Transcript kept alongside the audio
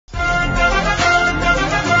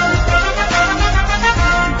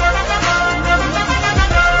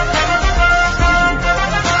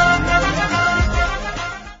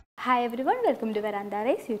Hi everyone, welcome to Veranda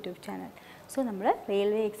YouTube channel. So, we will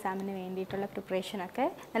railway exam preparation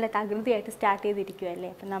start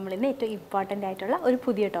important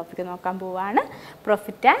topic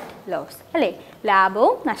profit and loss.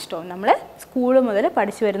 Labum nashtom. We school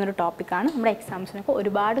topic exams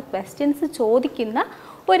questions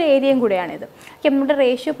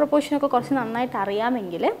ratio proportion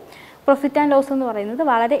profit and loss is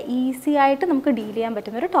easy to deal with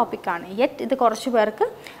the topic. Yet, this is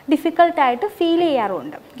difficult to feel.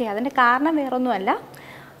 Okay, that's the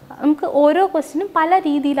നമുക്ക് ഓരോ ക്വസ്റ്റ്യനും പല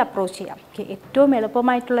രീതിയിൽ approach ചെയ്യാം. ഏറ്റവും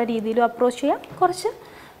എളുപ്പമായിട്ടുള്ള രീതിയിൽ approach ചെയ്യാം, കുറച്ച്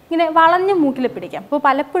ഇങ്ങനെ വളഞ്ഞ മൂട്ടിൽ പിടിക്കാം. അപ്പോൾ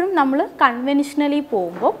പലപ്പോഴും നമ്മൾ കൺവെൻഷനലി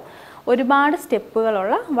പോകുമ്പോൾ ഒരുപാട്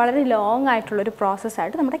സ്റ്റെപ്പുകളുള്ള വളരെ ലോങ് ആയിട്ടുള്ള ഒരു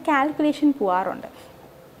പ്രോസസ്സായിട്ട് നമ്മുടെ കാൽക്കുലേഷൻ പോകാറുണ്ട്.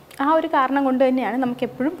 ആ ഒരു കാരണം കൊണ്ട് തന്നെയാണ് നമുക്ക്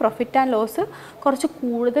എപ്പോഴും പ്രോഫിറ്റ് ആൻഡ് ലോസ് കുറച്ച്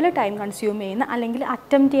കൂടുതൽ ടൈം കൺസ്യൂം ചെയ്യുന്ന അല്ലെങ്കിൽ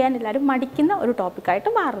അറ്റംപ്റ്റ് ചെയ്യാൻ എല്ലാവരും മടിക്കുന്ന ഒരു ടോപ്പിക്കായിട്ട്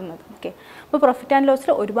മാറുന്നത്. ഓക്കെ, അപ്പോൾ പ്രോഫിറ്റ് ആൻഡ്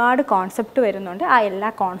ലോസിൽ ഒരുപാട് കോൺസെപ്റ്റ് വരുന്നുണ്ട്. ആ എല്ലാ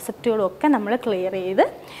കോൺസെപ്റ്റുകളും ഒക്കെ നമ്മൾ ക്ലിയർ ചെയ്ത്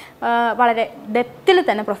വളരെ ഡെപ്തിൽ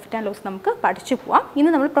തന്നെ പ്രോഫിറ്റ് ആൻഡ് ലോസ് നമുക്ക് പഠിച്ചു പോവാം.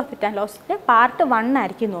 ഇന്ന് നമ്മൾ പ്രോഫിറ്റ് ആൻഡ് ലോസിൻ്റെ പാർട്ട് 1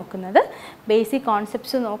 ആയിരിക്കും നോക്കുന്നത്. ബേസിക്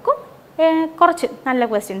കോൺസെപ്റ്റ്സ് നോക്കും, കുറച്ച് നല്ല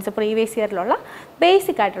ക്വസ്റ്റ്യൻസ് പ്രീവിയസ് ഇയറിലുള്ള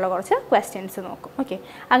ബേസിക് ആയിട്ടുള്ള കുറച്ച് ക്വസ്റ്റ്യൻസ് നോക്കും. ഓക്കെ,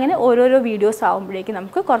 അങ്ങനെ ഓരോരോ വീഡിയോസ് ആകുമ്പോഴേക്കും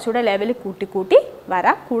നമുക്ക് കുറച്ചുകൂടെ ലെവൽ കൂട്ടി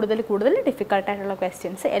വരാം. കൂടുതൽ ഡിഫിക്കൽട്ടായിട്ടുള്ള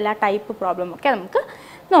ക്വസ്റ്റ്യൻസ് എല്ലാ ടൈപ്പ് പ്രോബ്ലം ഒക്കെ നമുക്ക്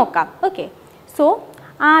നോക്കാം. ഓക്കെ, സോ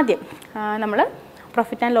ആദ്യം നമ്മൾ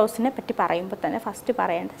പ്രോഫിറ്റ് ആൻഡ് ലോസിനെ പറ്റി പറയുമ്പോൾ തന്നെ ഫസ്റ്റ്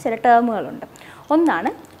പറയേണ്ട ചില ടേമുകളുണ്ട്.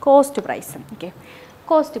 ഒന്നാണ് cost price. Okay,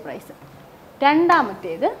 cost price.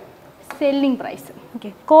 രണ്ടാമത്തേത് selling price. Okay,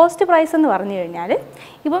 cost price എന്ന് പറഞ്ഞു കഴിഞ്ഞാൽ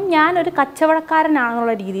ഇപ്പം ഞാനൊരു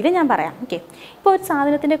കച്ചവടക്കാരനാണെന്നുള്ള രീതിയിൽ ഞാൻ പറയാം. ഓക്കെ, ഇപ്പോൾ ഒരു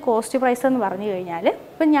സാധനത്തിൻ്റെ കോസ്റ്റ് പ്രൈസ് എന്ന് പറഞ്ഞു കഴിഞ്ഞാൽ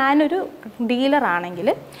ഇപ്പം ഞാനൊരു ഡീലറാണെങ്കിൽ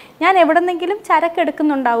ഞാൻ എവിടെന്നെങ്കിലും ചരക്ക്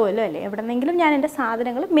എടുക്കുന്നുണ്ടാവുമല്ലോ അല്ലേ, എവിടെന്നെങ്കിലും ഞാൻ എൻ്റെ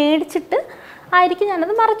സാധനങ്ങൾ മേടിച്ചിട്ട് ആയിരിക്കും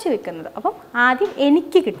ഞാനത് മറച്ചു വെക്കുന്നത്. അപ്പം ആദ്യം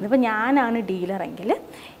എനിക്ക് കിട്ടുന്നത്, ഇപ്പം ഞാനാണ് ഡീലറെങ്കിൽ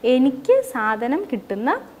എനിക്ക് സാധനം കിട്ടുന്ന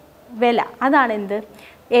വില, അതാണ് എന്ത്,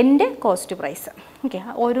 എൻ്റെ കോസ്റ്റ് പ്രൈസ്. ഓക്കെ,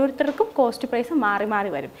 ഓരോരുത്തർക്കും കോസ്റ്റ് പ്രൈസ് മാറി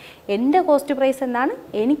വരും. എൻ്റെ കോസ്റ്റ് പ്രൈസ് എന്താണ്,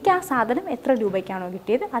 എനിക്ക് ആ സാധനം എത്ര രൂപയ്ക്കാണോ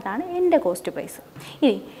കിട്ടിയത് അതാണ് എൻ്റെ കോസ്റ്റ് പ്രൈസ്.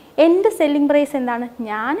 ഇനി എൻ്റെ സെല്ലിംഗ് പ്രൈസ് എന്താണ്,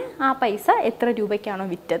 ഞാൻ ആ പൈസ എത്ര രൂപയ്ക്കാണോ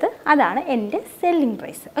വിറ്റത് അതാണ് എൻ്റെ സെല്ലിംഗ്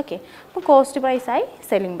പ്രൈസ്. ഓക്കെ, അപ്പോൾ കോസ്റ്റ് പ്രൈസായി,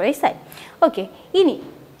 സെല്ലിംഗ് പ്രൈസായി. ഓക്കെ, ഇനി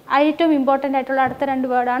ഏറ്റവും ഇമ്പോർട്ടൻ്റ് ആയിട്ടുള്ള അടുത്ത 2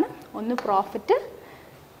 വേർഡാണ്. ഒന്ന് പ്രോഫിറ്റ്,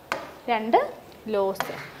 2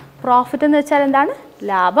 ലോസ്. പ്രോഫിറ്റ് എന്ന് വെച്ചാൽ എന്താണ്,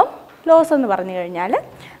 ലാഭം. ലോസ് എന്ന് പറഞ്ഞു കഴിഞ്ഞാൽ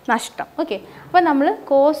നഷ്ടം. ഓക്കെ, അപ്പോൾ നമ്മൾ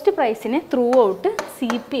കോസ്റ്റ് പ്രൈസിനെ ത്രൂ ഔട്ട്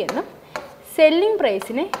CP എന്നും സെല്ലിംഗ്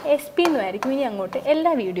പ്രൈസിനെ SP എന്നുമായിരിക്കും ഇനി അങ്ങോട്ട്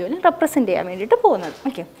എല്ലാ വീഡിയോയിലും റെപ്രസെൻറ്റ് ചെയ്യാൻ വേണ്ടിയിട്ട് പോകുന്നത്.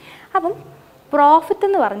 ഓക്കെ, അപ്പം പ്രോഫിറ്റ്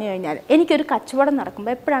എന്ന് പറഞ്ഞു കഴിഞ്ഞാൽ എനിക്കൊരു കച്ചവടം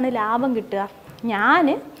നടക്കുമ്പോൾ എപ്പോഴാണ് ലാഭം കിട്ടുക, ഞാൻ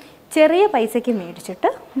ചെറിയ പൈസയ്ക്ക് മേടിച്ചിട്ട്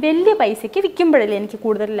വലിയ പൈസയ്ക്ക് വിൽക്കുമ്പോഴല്ലേ എനിക്ക്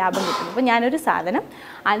കൂടുതൽ ലാഭം കിട്ടുന്നത്. അപ്പോൾ ഞാനൊരു സാധനം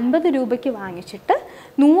 50 രൂപയ്ക്ക് വാങ്ങിച്ചിട്ട്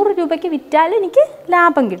 100 രൂപയ്ക്ക് വിറ്റാൽ എനിക്ക്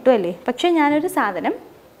ലാഭം കിട്ടുമല്ലേ. പക്ഷേ ഞാനൊരു സാധനം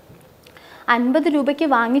 50 രൂപയ്ക്ക്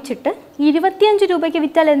വാങ്ങിച്ചിട്ട് 25 രൂപയ്ക്ക്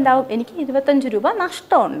വിറ്റാൽ എന്താവും, എനിക്ക് 25 രൂപ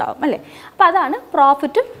നഷ്ടം ഉണ്ടാവും അല്ലേ. അപ്പോൾ അതാണ്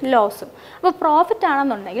പ്രോഫിറ്റും ലോസും. അപ്പോൾ പ്രോഫിറ്റ്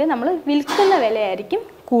ആണെന്നുണ്ടെങ്കിൽ നമ്മൾ വിൽക്കുന്ന വിലയായിരിക്കും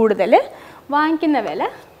കൂടുതൽ, വാങ്ങിക്കുന്ന വില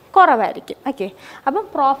കുറവായിരിക്കും. ഓക്കെ, അപ്പം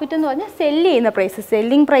പ്രോഫിറ്റ് എന്ന് പറഞ്ഞാൽ സെല്ല് ചെയ്യുന്ന പ്രൈസ്,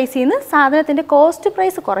 സെല്ലിംഗ് പ്രൈസിൽ നിന്ന് സാധനത്തിൻ്റെ കോസ്റ്റ്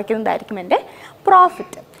പ്രൈസ് കുറയ്ക്കുന്നതായിരിക്കും എൻ്റെ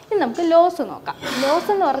പ്രോഫിറ്റ്. ഇനി നമുക്ക് ലോസ് നോക്കാം. ലോസ്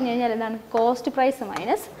എന്ന് പറഞ്ഞു കഴിഞ്ഞാൽ എന്താണ്, cost price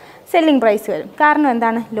minus selling price വരും. കാരണം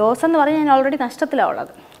എന്താണ്, ലോസ് എന്ന് പറഞ്ഞാൽ ഞാൻ ഓൾറെഡി നഷ്ടത്തിലാണ്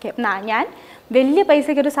ഉള്ളത്. ഓക്കെ, ഞാൻ വലിയ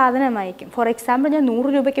പൈസയ്ക്ക് ഒരു സാധനം വാങ്ങിക്കും. ഫോർ എക്സാമ്പിൾ ഞാൻ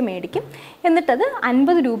 100 രൂപയ്ക്ക് മേടിക്കും, എന്നിട്ടത്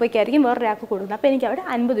 50 രൂപയ്ക്കായിരിക്കും വേറൊരാൾക്ക് കൊടുക്കുന്നത്. അപ്പോൾ എനിക്ക് അവിടെ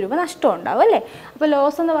 50 രൂപ നഷ്ടം ഉണ്ടാവും അല്ലേ. അപ്പോൾ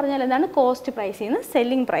ലോസ് എന്ന് പറഞ്ഞാൽ എന്താണ്, കോസ്റ്റ് പ്രൈസിൽ നിന്ന്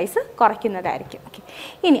സെല്ലിംഗ് പ്രൈസ് കുറയ്ക്കുന്നതായിരിക്കും. ഓക്കെ,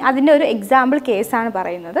 ഇനി അതിൻ്റെ ഒരു എക്സാമ്പിൾ കേസാണ്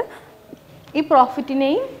പറയുന്നത്. ഈ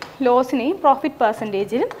പ്രോഫിറ്റിനെയും ലോസിനെയും പ്രോഫിറ്റ്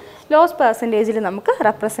പെർസെൻറ്റേജിലും ലോസ് പെർസെൻറ്റേജിലും നമുക്ക്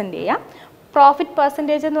റെപ്രസെൻറ്റ് ചെയ്യാം. പ്രോഫിറ്റ്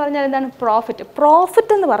പെർസെൻറ്റേജ് എന്ന് പറഞ്ഞാൽ എന്താണ്,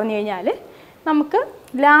 പ്രോഫിറ്റ് എന്ന് പറഞ്ഞു കഴിഞ്ഞാൽ നമുക്ക്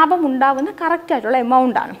ലാഭം ഉണ്ടാവുന്ന കറക്റ്റായിട്ടുള്ള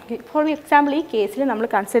എമൗണ്ടാണ്. ഫോർ എക്സാമ്പിൾ ഈ കേസിൽ നമ്മൾ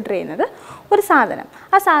കൺസിഡർ ചെയ്യുന്നത് ഒരു സാധനം,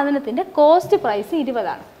 ആ സാധനത്തിൻ്റെ കോസ്റ്റ് പ്രൈസ്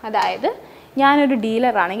 20ആണ്. അതായത് ഞാനൊരു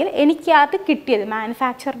ഡീലറാണെങ്കിൽ എനിക്ക് അത് കിട്ടിയത്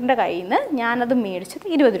മാനുഫാക്ചറിൻ്റെ കയ്യിൽ നിന്ന് ഞാനത് മേടിച്ചത്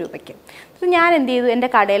 20 രൂപയ്ക്ക്. അപ്പോൾ ഞാൻ എന്ത് ചെയ്തു, എൻ്റെ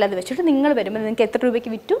കടയിൽ അത് വെച്ചിട്ട് നിങ്ങൾ വരുമ്പോൾ നിങ്ങൾക്ക് എത്ര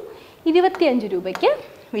രൂപയ്ക്ക് വിറ്റു, 25 രൂപയ്ക്ക്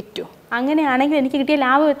വിറ്റു. അങ്ങനെയാണെങ്കിൽ എനിക്ക് കിട്ടിയ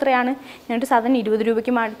ലാഭം എത്രയാണ്, ഞാനൊരു സാധനം 20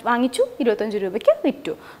 രൂപയ്ക്ക് വാങ്ങിച്ചു, 25 രൂപയ്ക്ക്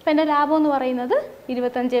വിറ്റു. അപ്പോൾ എൻ്റെ ലാഭം എന്ന് പറയുന്നത്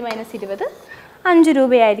 25 മൈനസ് 20 5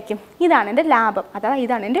 രൂപയായിരിക്കും. ഇതാണ് എൻ്റെ ലാഭം, അഥവാ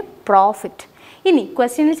ഇതാണ് എൻ്റെ പ്രോഫിറ്റ്. ഇനി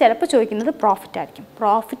ക്വസ്റ്റ്യനിൽ ചിലപ്പോൾ ചോദിക്കുന്നത് പ്രോഫിറ്റ് ആയിരിക്കും.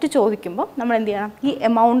 പ്രോഫിറ്റ് ചോദിക്കുമ്പോൾ നമ്മൾ എന്ത് ചെയ്യണം, ഈ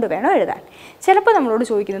എമൗണ്ട് വേണം എഴുതാൻ. ചിലപ്പോൾ നമ്മളോട്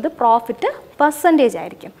ചോദിക്കുന്നത് പ്രോഫിറ്റ് പെർസെൻറ്റേജ്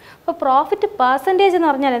ആയിരിക്കും. അപ്പോൾ പ്രോഫിറ്റ് പെർസെൻറ്റേജ് എന്ന്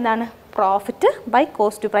പറഞ്ഞാൽ എന്താണ്, profit by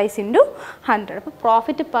cost price into 100. അപ്പോൾ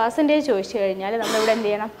പ്രോഫിറ്റ് പെർസെൻറ്റേജ് ചോദിച്ചു കഴിഞ്ഞാൽ നമ്മളിവിടെ എന്ത്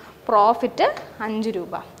ചെയ്യണം, പ്രോഫിറ്റ് 5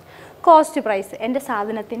 രൂപ, കോസ്റ്റ് പ്രൈസ് എൻ്റെ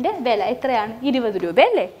സാധനത്തിൻ്റെ വില എത്രയാണ്, 20 രൂപ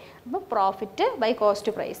അല്ലേ. അപ്പോൾ profit by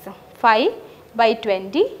cost price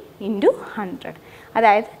 5/20 into 100.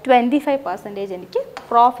 അതായത് 25% എനിക്ക്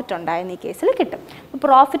പ്രോഫിറ്റ് ഉണ്ടായെന്ന് ഈ കേസിൽ കിട്ടും. അപ്പോൾ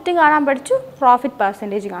പ്രോഫിറ്റ് കാണാൻ പഠിച്ചു, പ്രോഫിറ്റ്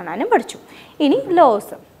പെർസെൻറ്റേജ് കാണാനും പഠിച്ചു. ഇനി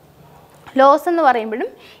ലോസ് എന്ന് പറയുമ്പോഴും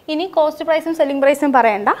ഇനി കോസ്റ്റ് പ്രൈസും സെല്ലിംഗ് പ്രൈസും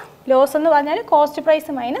പറയണ്ട. ലോസ് എന്ന് പറഞ്ഞാൽ cost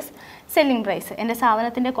price minus selling price. എൻ്റെ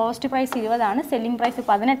സാധനത്തിൻ്റെ കോസ്റ്റ് പ്രൈസ് 20 സെല്ലിംഗ് പ്രൈസ്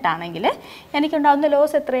 18 ആണെങ്കിൽ എനിക്കുണ്ടാകുന്ന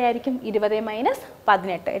ലോസ് എത്രയായിരിക്കും? 20 മൈനസ്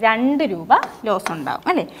 18, 2 രൂപ ലോസ് ഉണ്ടാകും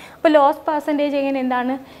അല്ലേ. അപ്പോൾ ലോസ് പെർസെൻറ്റേജ് എങ്ങനെ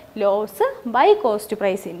എന്താണ്? Loss by cost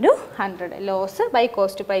price into 100. Loss by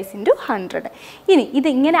cost price into 100. ഇനി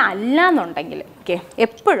ഇതിങ്ങനെ അല്ല എന്നുണ്ടെങ്കിൽ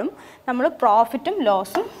എപ്പോഴും നമ്മൾ പ്രോഫിറ്റും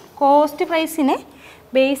ലോസും കോസ്റ്റ് പ്രൈസിനെ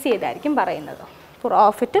ബേസ് ചെയ്തായിരിക്കും പറയുന്നത്.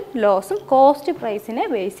 പ്രോഫിറ്റും ലോസും കോസ്റ്റ് പ്രൈസിനെ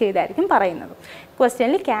ബേസ് ചെയ്തായിരിക്കും പറയുന്നത്.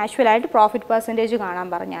 ക്വസ്റ്റ്യനിൽ കാഷ്വലായിട്ട് പ്രോഫിറ്റ് പെർസെൻറ്റേജ് കാണാൻ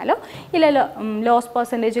പറഞ്ഞാലോ ഇല്ലല്ലോ ലോസ്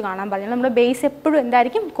പെർസെൻറ്റേജ് കാണാൻ പറഞ്ഞാലോ നമ്മുടെ ബേസ് എപ്പോഴും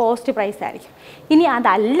എന്തായിരിക്കും? കോസ്റ്റ് പ്രൈസ് ആയിരിക്കും. ഇനി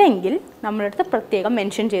അതല്ലെങ്കിൽ നമ്മളടുത്ത് പ്രത്യേകം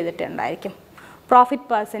mention ചെയ്തിട്ടുണ്ടായിരിക്കും profit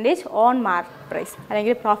percentage on market price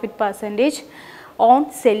അല്ലെങ്കിൽ profit percentage on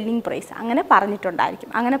selling price അങ്ങനെ പറഞ്ഞിട്ടുണ്ടായിരിക്കും.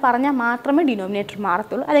 അങ്ങനെ പറഞ്ഞാൽ മാത്രമേ ഡിനോമിനേറ്റർ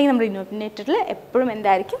മാറത്തുള്ളൂ. അല്ലെങ്കിൽ നമ്മുടെ ഡിനോമിനേറ്ററിൽ എപ്പോഴും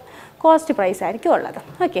എന്തായിരിക്കും? കോസ്റ്റ് പ്രൈസ് ആയിരിക്കും ഉള്ളത്.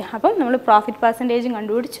 ഓക്കെ, അപ്പം നമ്മൾ പ്രോഫിറ്റ് പെർസെൻറ്റേജും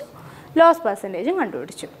കണ്ടുപിടിച്ചു, ലോസ് പെർസെൻറ്റേജും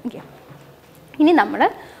കണ്ടുപിടിച്ചു. ഓക്കെ, ഇനി നമ്മൾ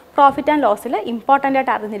പ്രോഫിറ്റ് ആൻഡ് ലോസിൽ ഇമ്പോർട്ടൻ്റ്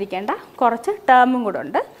ആയിട്ട് അറിഞ്ഞിരിക്കേണ്ട കുറച്ച് ടേമും കൂടെ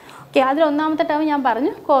ഉണ്ട്. ഓക്കെ, അതിൽ ഒന്നാമത്തെ ടേം ഞാൻ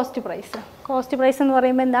പറഞ്ഞു കോസ്റ്റ് പ്രൈസ്. കോസ്റ്റ് പ്രൈസ് എന്ന്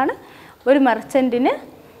പറയുമ്പോൾ എന്താണ്? ഒരു മെർച്ചൻറ്റിന്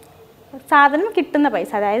സാധനം കിട്ടുന്ന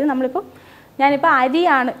പൈസ. അതായത് ഞാനിപ്പോൾ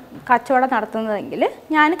അരിയാണ് കച്ചവടം നടത്തുന്നതെങ്കിൽ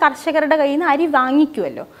ഞാൻ കർഷകരുടെ കയ്യിൽ നിന്ന് അരി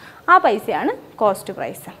വാങ്ങിക്കുമല്ലോ, ആ പൈസയാണ് കോസ്റ്റ്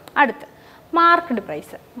പ്രൈസ്. അടുത്ത് മാർക്കറ്റ്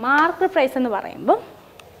പ്രൈസ്. മാർക്കറ്റ് പ്രൈസ് എന്ന് പറയുമ്പോൾ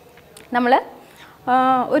നമ്മൾ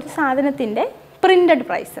ഒരു സാധനത്തിൻ്റെ printed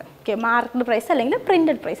price. Okay, market price അല്ലെങ്കിൽ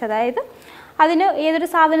പ്രിൻ്റഡ് പ്രൈസ്. അതായത് അതിന് ഏതൊരു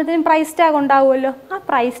സാധനത്തിനും പ്രൈസ് ടാഗ് ഉണ്ടാവുമല്ലോ, ആ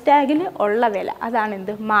പ്രൈസ് ടാഗിൽ ഉള്ള വില അതാണ്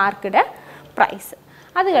എന്ത്? Market price.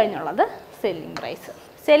 അത് കഴിഞ്ഞുള്ളത് സെല്ലിംഗ് പ്രൈസ്.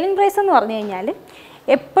 സെല്ലിംഗ് പ്രൈസ് എന്ന് പറഞ്ഞു കഴിഞ്ഞാൽ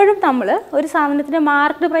എപ്പോഴും നമ്മൾ ഒരു സാധനത്തിൻ്റെ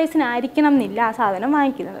മാർക്കറ്റ് പ്രൈസിനായിരിക്കണം എന്നില്ല ആ സാധനം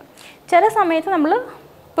വാങ്ങിക്കുന്നത്. ചില സമയത്ത് നമ്മൾ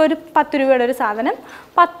ഇപ്പോൾ ഒരു 10 രൂപയുടെ ഒരു സാധനം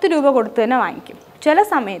 10 രൂപ കൊടുത്ത് തന്നെ വാങ്ങിക്കും. ചില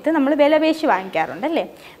സമയത്ത് നമ്മൾ വിലപേശി വാങ്ങിക്കാറുണ്ടല്ലേ.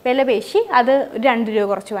 വിലപേശി അത് 2 രൂപ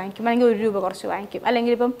കുറച്ച് വാങ്ങിക്കും, അല്ലെങ്കിൽ 1 രൂപ കുറച്ച് വാങ്ങിക്കും.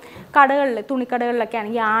 അല്ലെങ്കിൽ ഇപ്പം കടകളിൽ, തുണിക്കടകളിലൊക്കെ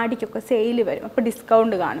ആണെങ്കിൽ ആടിക്കൊക്കെ സെയിൽ വരും, അപ്പോൾ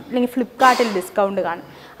ഡിസ്കൗണ്ട് കാണും. അല്ലെങ്കിൽ ഫ്ലിപ്കാർട്ടിൽ ഡിസ്കൗണ്ട് കാണും.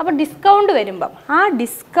 അപ്പോൾ ഡിസ്കൗണ്ട് വരുമ്പം ആ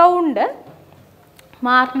ഡിസ്കൗണ്ട്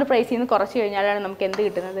മാർക്കറ്റ് പ്രൈസിൽ നിന്ന് കുറച്ച് കഴിഞ്ഞാലാണ് നമുക്ക് എന്ത്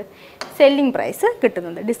കിട്ടുന്നത്? സെല്ലിംഗ് പ്രൈസ്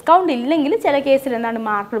കിട്ടുന്നത്. ഡിസ്കൗണ്ട് ഇല്ലെങ്കിൽ ചില കേസിൽ എന്താണ്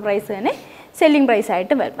മാർക്കറ്റ് പ്രൈസ് തന്നെ സെല്ലിംഗ് പ്രൈസ്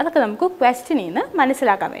ആയിട്ട് വരും. അതൊക്കെ നമുക്ക് ക്വസ്റ്റ്യനിൽ നിന്ന്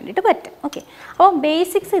മനസ്സിലാക്കാൻ വേണ്ടിയിട്ട് പറ്റും. ഓക്കെ, അപ്പോൾ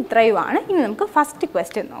ബേസിക്സ് ഇത്രയുമാണ്. ഇനി നമുക്ക് ഫസ്റ്റ്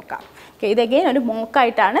ക്വസ്റ്റ്യൻ നോക്കാം. ഓക്കെ, ഇതഗെയിൻ ഒരു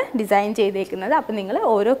മോക്കായിട്ടാണ് ഡിസൈൻ ചെയ്തേക്കുന്നത്. അപ്പോൾ നിങ്ങൾ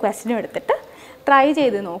ഓരോ ക്വസ്റ്റ്യനും എടുത്തിട്ട് ട്രൈ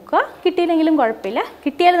ചെയ്ത് നോക്കുക. കിട്ടിയില്ലെങ്കിലും കുഴപ്പമില്ല,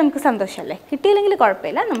 കിട്ടിയാൽ നമുക്ക് സന്തോഷമല്ലേ. കിട്ടിയില്ലെങ്കിൽ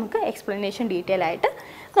കുഴപ്പമില്ല, നമുക്ക് എക്സ്പ്ലനേഷൻ ഡീറ്റെയിൽ ആയിട്ട്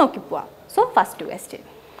നോക്കിപ്പോവാം. So first question.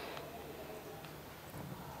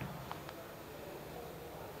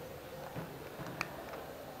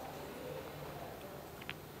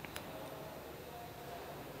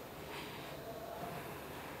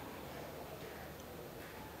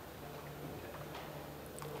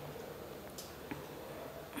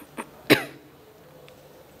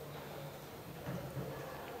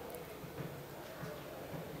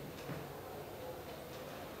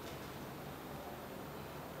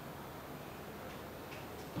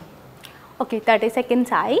 Okay, 30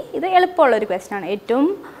 seconds ആയി. ഇത് എളുപ്പമുള്ളൊരു ക്വസ്റ്റ്യനാണ്. ഏറ്റവും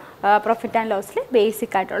പ്രോഫിറ്റ് ആൻഡ് ലോസിൽ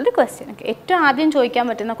ബേസിക് ആയിട്ടുള്ളൊരു ക്വസ്റ്റ്യൻ. ഓക്കെ, ഏറ്റവും ആദ്യം ചോദിക്കാൻ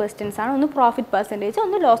പറ്റുന്ന ക്വസ്റ്റ്യൻസാണ്. ഒന്ന് പ്രോഫിറ്റ് പെർസെൻറ്റേജ്,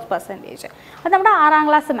 ഒന്ന് ലോസ് പെർസെൻറ്റേജ്. അത് നമ്മുടെ 6ാം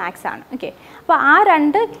ക്ലാസ് മാത്സ് ആണ്. ഓക്കെ, അപ്പോൾ ആ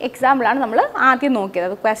 2 എക്സാമ്പിളാണ് നമ്മൾ ആദ്യം നോക്കിയത്.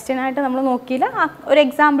 അത് ക്വസ്റ്റ്യനായിട്ട് നമ്മൾ നോക്കിയില്ല, ഒരു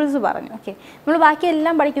എക്സാമ്പിൾസ് പറഞ്ഞു. ഓക്കെ, നമ്മൾ ബാക്കി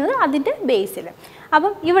എല്ലാം പഠിക്കുന്നത് അതിൻ്റെ ബേസിൽ.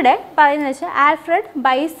 അപ്പം ഇവിടെ പറയുന്നത് വെച്ചാൽ Alfred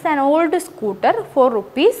bias an old scooter four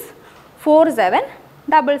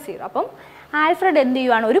 ₹4700. അപ്പം ആൽഫ്രഡ് എന്ത്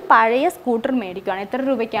ചെയ്യുവാണ്? ഒരു പഴയ സ്കൂട്ടർ മേടിക്കുകയാണ്. എത്ര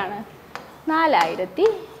രൂപയ്ക്കാണ്?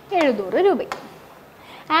 4700 രൂപയ്ക്ക്.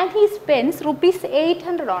 And he സ്പെൻസ്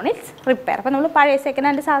 ₹800 on its repair. അപ്പോൾ നമ്മൾ പഴയ സെക്കൻഡ്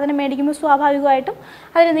ഹാൻഡ് സാധനം മേടിക്കുമ്പോൾ സ്വാഭാവികമായിട്ടും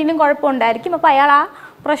അതിനെന്തെങ്കിലും കുഴപ്പമുണ്ടായിരിക്കും. അപ്പോൾ അയാൾ ആ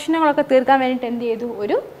പ്രശ്നങ്ങളൊക്കെ തീർക്കാൻ വേണ്ടിയിട്ട് എന്ത് ചെയ്തു?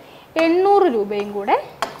 ഒരു 800 രൂപയും കൂടെ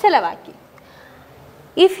ചിലവാക്കി.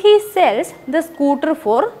 If he cells the scooter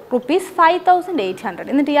four ₹5800.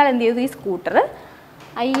 എന്നിട്ട് ഇയാൾ എന്ത് ചെയ്തു? ഈ സ്കൂട്ടർ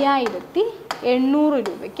 5800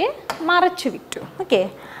 രൂപയ്ക്ക് മറിച്ച് വിറ്റു. ഓക്കെ,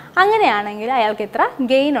 അങ്ങനെയാണെങ്കിൽ അയാൾക്ക് എത്ര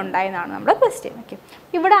ഗെയിൻ ഉണ്ടായെന്നാണ് നമ്മുടെ ക്വസ്റ്റ്യൻ. ഓക്കെ,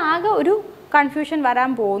 ഇവിടെ ആകെ ഒരു കൺഫ്യൂഷൻ വരാൻ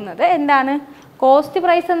പോകുന്നത് എന്താണ്? കോസ്റ്റ്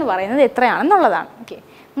പ്രൈസ് എന്ന് പറയുന്നത് എത്രയാണെന്നുള്ളതാണ്. ഓക്കെ,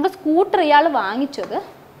 നമ്മുടെ സ്കൂട്ടർ ഇയാൾ വാങ്ങിച്ചത്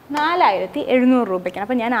 4700 രൂപയ്ക്കാണ്.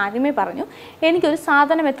 അപ്പോൾ ഞാൻ ആദ്യമേ പറഞ്ഞു എനിക്കൊരു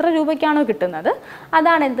സാധനം എത്ര രൂപയ്ക്കാണോ കിട്ടുന്നത്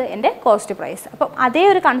അതാണ് എൻ്റെ കോസ്റ്റ് പ്രൈസ്. അപ്പം അതേ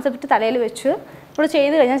ഒരു കൺസെപ്റ്റ് തലയിൽ വെച്ച് ഇവിടെ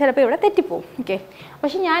ചെയ്ത് കഴിഞ്ഞാൽ ചിലപ്പോൾ ഇവിടെ തെറ്റിപ്പോവും. ഓക്കെ,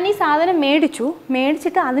 പക്ഷെ ഞാൻ ഈ സാധനം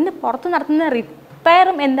മേടിച്ചിട്ട് അതിൻ്റെ പുറത്ത് നടത്തുന്ന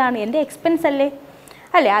റിപ്പയറും എന്താണ്? എൻ്റെ എക്സ്പെൻസ് അല്ലേ?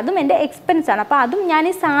 അതും എൻ്റെ എക്സ്പെൻസാണ്. അപ്പോൾ അതും ഞാൻ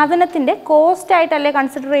ഈ സാധനത്തിൻ്റെ കോസ്റ്റായിട്ടല്ലേ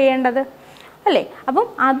കൺസിഡർ ചെയ്യേണ്ടത്? അല്ലേ? അപ്പം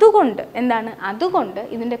അതുകൊണ്ട് എന്താണ്, അതുകൊണ്ട്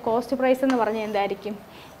ഇതിൻ്റെ കോസ്റ്റ് പ്രൈസ് എന്ന് പറഞ്ഞാൽ എന്തായിരിക്കും?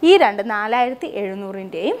 ഈ രണ്ട്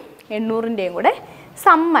 4700-ൻ്റെയും 800-ൻ്റെയും കൂടെ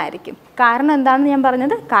സമ്മായിരിക്കും. കാരണം എന്താണെന്ന് ഞാൻ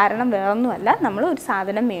പറഞ്ഞത്, കാരണം വേറൊന്നുമല്ല, നമ്മൾ ഒരു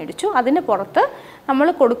സാധനം മേടിച്ചു, അതിന് പുറത്ത് നമ്മൾ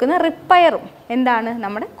കൊടുക്കുന്ന റിപ്പയറും എന്താണ്,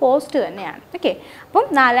 നമ്മുടെ കോസ്റ്റ് തന്നെയാണ്. ഓക്കെ, അപ്പം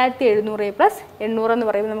 4700 + 800 എന്ന്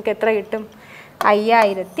പറയുമ്പോൾ നമുക്ക് എത്ര കിട്ടും?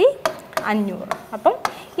 5500. അപ്പം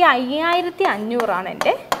ഈ 5500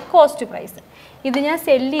 എൻ്റെ കോസ്റ്റ് പ്രൈസ്. ഇത് ഞാൻ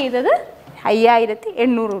സെല്ല് ചെയ്തത്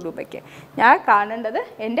 5800 രൂപയ്ക്ക്. ഞാൻ കാണേണ്ടത്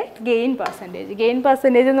എൻ്റെ ഗെയിൻ പെർസെൻറ്റേജ്. ഗെയിൻ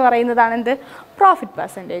പെർസെൻറ്റേജ് എന്ന് പറയുന്നതാണ് എന്ത്? Profit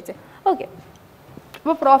percentage. ഓക്കെ,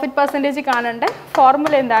 അപ്പോൾ പ്രോഫിറ്റ് പെർസെൻറ്റേജ് കാണേണ്ട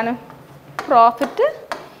ഫോർമുല എന്താണ്? Profit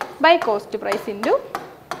by cost price into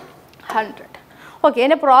 100. Okay,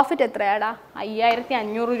 എൻ്റെ പ്രോഫിറ്റ് എത്രയാടാ?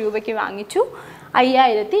 5500 രൂപയ്ക്ക് വാങ്ങിച്ചു,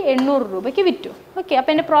 5800 രൂപയ്ക്ക് വിറ്റു. ഓക്കെ,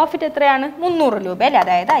 അപ്പോൾ എൻ്റെ പ്രോഫിറ്റ് എത്രയാണ്? 300 രൂപ അല്ലേ?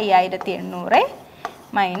 അതായത് 5800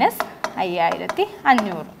 മൈനസ്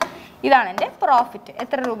 5500. ഇതാണ് എൻ്റെ പ്രോഫിറ്റ്.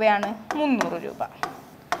 എത്ര രൂപയാണ്? 300 രൂപ.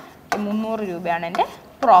 300 രൂപയാണ് എൻ്റെ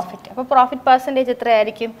പ്രോഫിറ്റ്. അപ്പോൾ പ്രോഫിറ്റ് പെർസെൻറ്റേജ്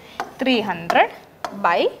എത്രയായിരിക്കും? 300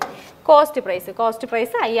 by cost price. Cost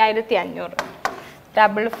price 5500.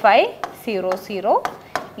 5500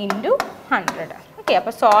 into 100. Okay,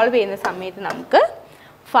 അപ്പോൾ സോൾവ് ചെയ്യുന്ന സമയത്ത് നമുക്ക്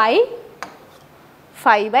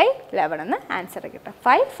 5/11 എന്ന് ആൻസർ കിട്ടും.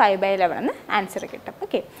 5/11 എന്ന് ആൻസർ കിട്ടും.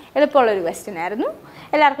 ഓക്കെ, എളുപ്പമുള്ളൊരു ക്വസ്റ്റ്യൻ ആയിരുന്നു.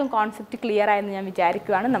 എല്ലാവർക്കും കോൺസെപ്റ്റ് ക്ലിയർ ആയെന്ന് ഞാൻ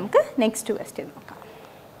വിചാരിക്കുകയാണ്. നമുക്ക് നെക്സ്റ്റ് ക്വസ്റ്റ്യൻ നോക്കാം.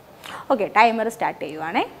 Okay, timer start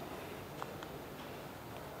ചെയ്യുവാണേ.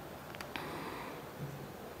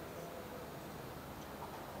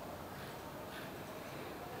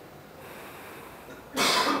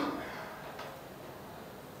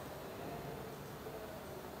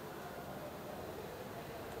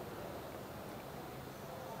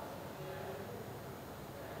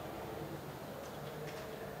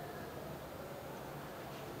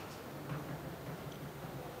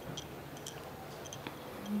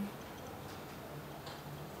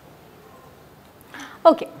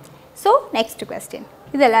 Okay, so next question.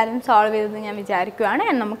 ഇതെല്ലാവരും സോൾവ് ചെയ്തെന്ന് ഞാൻ വിചാരിക്കുകയാണ്.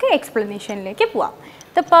 നമുക്ക് എക്സ്പ്ലനേഷനിലേക്ക് പോവാം.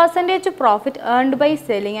 The percentage profit earned by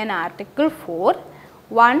selling an article four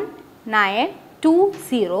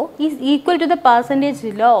 1920 is equal to the percentage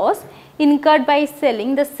loss incurred by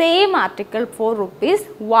selling the same article for rupees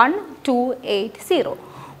 1280.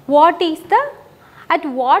 At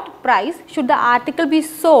what price should the article be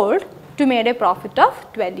sold to make a profit of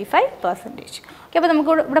 25%? Okay, അപ്പോൾ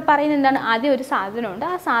നമുക്ക് ഇവിടെ പറയുന്നത് എന്താണ്? ആദ്യം ഒരു സാധനമുണ്ട്,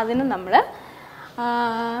 ആ സാധനം നമ്മൾ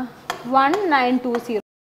 1920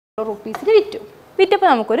 റുപ്പീസിന് വിറ്റപ്പോൾ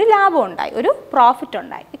നമുക്കൊരു ലാഭം ഉണ്ടായി, ഒരു പ്രോഫിറ്റ്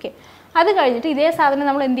ഉണ്ടായി. ഓക്കെ, അത് കഴിഞ്ഞിട്ട് ഇതേ സാധനം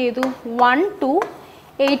നമ്മൾ എന്ത് ചെയ്തു?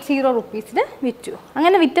 1280 റുപ്പീസിന് വിറ്റു.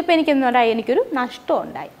 അങ്ങനെ വിറ്റപ്പോൾ എനിക്കൊരു നഷ്ടം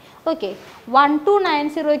ഉണ്ടായി. ഓക്കെ,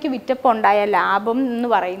 1290 വിറ്റപ്പോൾ ഉണ്ടായ ലാഭം എന്ന്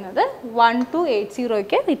പറയുന്നത്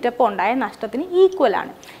 1280 വിറ്റപ്പോൾ ഉണ്ടായ നഷ്ടത്തിന്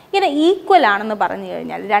ഈക്വലാണ്. ഇങ്ങനെ ഈക്വൽ ആണെന്ന് പറഞ്ഞു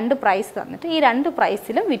കഴിഞ്ഞാൽ രണ്ട് പ്രൈസ് തന്നിട്ട് ഈ രണ്ട്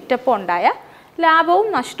പ്രൈസിലും വിറ്റപ്പോൾ ഉണ്ടായ ലാഭവും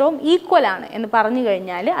നഷ്ടവും ഈക്വലാണ് എന്ന് പറഞ്ഞു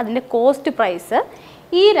കഴിഞ്ഞാൽ അതിൻ്റെ കോസ്റ്റ് പ്രൈസ്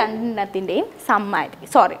ഈ രണ്ടെണ്ണത്തിൻ്റെയും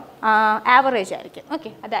ആവറേജ് ആയിരിക്കും. ഓക്കെ,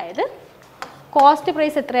 അതായത് കോസ്റ്റ്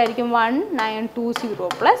പ്രൈസ് എത്രയായിരിക്കും? 1920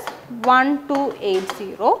 പ്ലസ്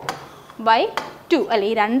 1280/2 അല്ലെ?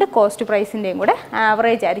 ഈ രണ്ട് കോസ്റ്റ് പ്രൈസിൻ്റെയും കൂടെ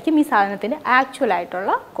ആവറേജ് ആയിരിക്കും ഈ സാധനത്തിൻ്റെ ആക്ച്വൽ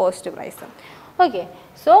ആയിട്ടുള്ള cost price. Okay,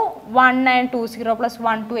 so 1920 plus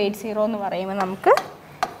 1280 എന്ന് പറയുമ്പോൾ നമുക്ക്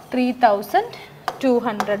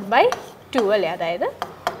 3200/2 അല്ലേ? അതായത്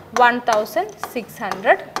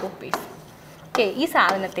 1600 റുപ്പീസ്. ഓക്കെ, ഈ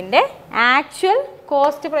സാധനത്തിൻ്റെ ആക്ച്വൽ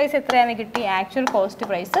കോസ്റ്റ് പ്രൈസ് എത്രയാണ് കിട്ടി? ആക്ച്വൽ കോസ്റ്റ്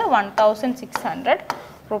പ്രൈസ് 1600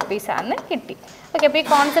 റുപ്പീസാണ് കിട്ടി. ഓക്കെ, അപ്പോൾ ഈ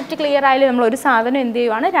കോൺസെപ്റ്റ് ക്ലിയർ ആയാലും നമ്മൾ ഒരു സാധനം എന്ത്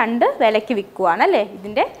ചെയ്യുവാണ്? രണ്ട് വിലയ്ക്ക് വിൽക്കുവാണ് അല്ലേ?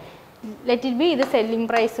 ഇതിൻ്റെ ലെറ്റ് ഇറ്റ് ബി, ഇത് സെല്ലിംഗ്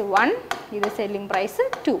പ്രൈസ് 1, ഇത് സെല്ലിംഗ് പ്രൈസ്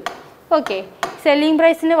 2. ഓക്കെ, സെല്ലിംഗ്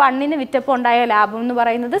പ്രൈസിന് 1ന് വിറ്റപ്പോൾ ഉണ്ടായ ലാഭം എന്ന്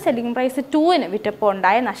പറയുന്നത് സെല്ലിംഗ് പ്രൈസ് 2ന് വിറ്റപ്പോൾ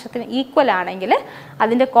ഉണ്ടായ നഷ്ടത്തിന് ഈക്വൽ ആണെങ്കിൽ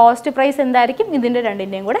അതിൻ്റെ കോസ്റ്റ് പ്രൈസ് എന്തായിരിക്കും? ഇതിൻ്റെ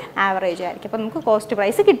രണ്ടിൻ്റെയും കൂടെ ആവറേജ് ആയിരിക്കും. അപ്പോൾ നമുക്ക് കോസ്റ്റ്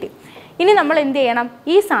പ്രൈസ് കിട്ടി. ഇനി നമ്മൾ എന്ത് ചെയ്യണം?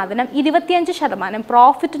 ഈ സാധനം 25%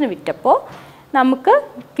 പ്രോഫിറ്റിന് വിറ്റപ്പോൾ നമുക്ക്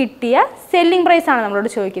കിട്ടിയ സെല്ലിംഗ് പ്രൈസാണ് നമ്മളോട്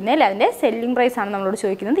ചോദിക്കുന്നത് അല്ലേ? അതിൻ്റെ സെല്ലിംഗ് പ്രൈസാണ് നമ്മളോട്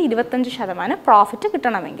ചോദിക്കുന്നത് 25% പ്രോഫിറ്റ്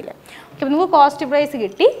കിട്ടണമെങ്കിൽ. ഓക്കെ, അപ്പോൾ നമുക്ക് കോസ്റ്റ് പ്രൈസ്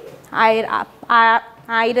കിട്ടി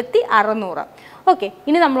 1600. ഓക്കെ,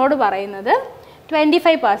 ഇനി നമ്മളോട് പറയുന്നത്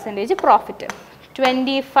 25% പ്രോഫിറ്റ്.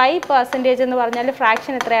 25% എന്ന് പറഞ്ഞാൽ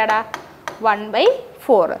ഫ്രാക്ഷൻ എത്രയാടാ?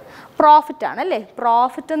 1/4 പ്രോഫിറ്റ് ആണ് അല്ലേ?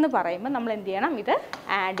 പ്രോഫിറ്റ് എന്ന് പറയുമ്പോൾ നമ്മൾ എന്ത് ചെയ്യണം? ഇത്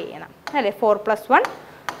ആഡ് ചെയ്യണം അല്ലേ? 4 + 1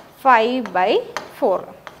 5/4.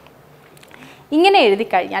 ഇങ്ങനെ എഴുതി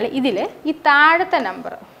കഴിഞ്ഞാൽ ഇതിൽ ഈ താഴത്തെ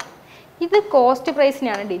നമ്പർ ഇത് കോസ്റ്റ്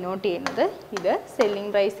പ്രൈസിനെയാണ് ഡിനോട്ട് ചെയ്യുന്നത്, ഇത്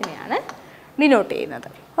സെല്ലിംഗ് പ്രൈസിനെയാണ് ഡിനോട്ട് ചെയ്യുന്നത്.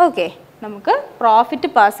 ഓക്കെ, നമുക്ക് പ്രോഫിറ്റ്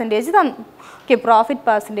പെർസെൻറ്റേജ്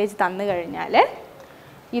തന്നു കഴിഞ്ഞാൽ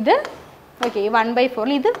ഇത് ഓക്കെ 1/4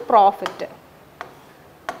 ഇത് പ്രോഫിറ്റ്.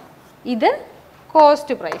 ഇത്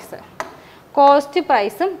കോസ്റ്റ് പ്രൈസ്. കോസ്റ്റ്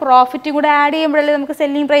പ്രൈസും പ്രോഫിറ്റും കൂടെ ആഡ് ചെയ്യുമ്പോഴല്ലേ നമുക്ക്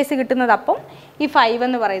സെല്ലിംഗ് പ്രൈസ് കിട്ടുന്നത്. അപ്പം ഈ 5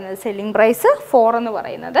 എന്ന് പറയുന്നത് സെല്ലിംഗ് പ്രൈസ്, 4 എന്ന്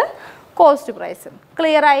പറയുന്നത് കോസ്റ്റ് പ്രൈസ്.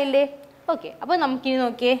 ക്ലിയർ ആയില്ലേ? ഓക്കെ, അപ്പോൾ നമുക്കിനി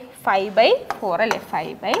നോക്കിയേ 5/4 അല്ലേ,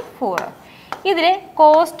 5/4. ഇതിൽ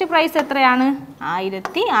കോസ്റ്റ് പ്രൈസ് എത്രയാണ്?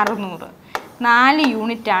 1600. 4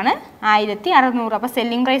 യൂണിറ്റാണ് 1600. അപ്പോൾ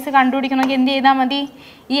സെല്ലിംഗ് പ്രൈസ് കണ്ടുപിടിക്കണമെങ്കിൽ എന്ത് ചെയ്താൽ മതി?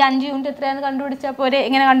 ഈ 5 യൂണിറ്റ് എത്രയാണെന്ന് കണ്ടുപിടിച്ചാൽ പോരെ.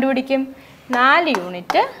 എങ്ങനെ കണ്ടുപിടിക്കും? 4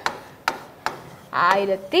 യൂണിറ്റ്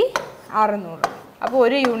 1600. അപ്പോൾ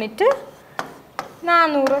 1 യൂണിറ്റ്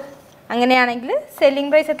 400. അങ്ങനെയാണെങ്കിൽ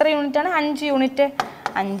സെല്ലിംഗ് പ്രൈസ് എത്ര യൂണിറ്റാണ്? 5 യൂണിറ്റ്.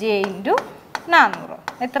 5 × 400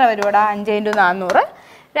 എത്ര വരുവാടാ? 5 × 400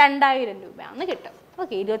 2000 രൂപയാണെന്ന് കിട്ടും.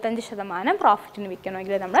 ഓക്കെ, 25% പ്രോഫിറ്റിന്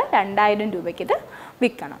വിൽക്കണമെങ്കിൽ നമ്മൾ 2000 രൂപയ്ക്ക് ഇത്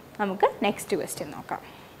വിൽക്കണം. നമുക്ക് നെക്സ്റ്റ് ക്വസ്റ്റ്യൻ നോക്കാം.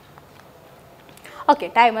 ഓക്കെ,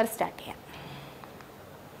 ടൈമർ സ്റ്റാർട്ട് ചെയ്യാം.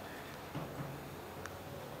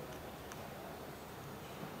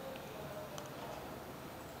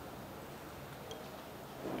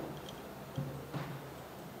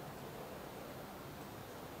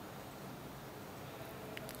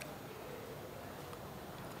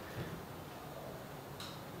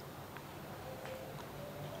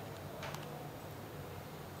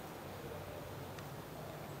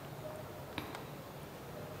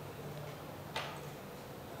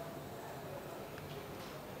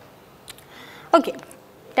 Okay,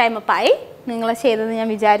 time അപ്പായി. നിങ്ങൾ ചെയ്തതെന്ന് ഞാൻ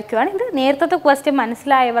വിചാരിക്കുകയാണ്. ഇത് നേരത്തെ ക്വസ്റ്റ്യൻ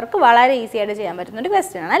മനസ്സിലായവർക്ക് വളരെ ഈസി ആയിട്ട് ചെയ്യാൻ പറ്റുന്ന ഒരു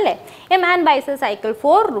ക്വസ്റ്റ്യൻ ആണ് അല്ലേ. A man bias A cycle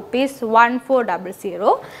four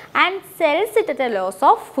 ₹1400 and cells it at A loss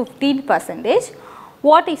of 15%.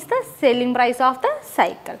 What is the selling price of the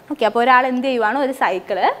cycle? Okay, അപ്പോൾ ഒരാൾ എന്ത് ചെയ്യുവാണ്? ഒരു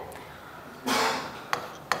സൈക്കിള്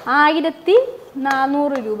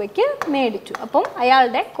 1400 രൂപയ്ക്ക് മേടിച്ചു. അപ്പം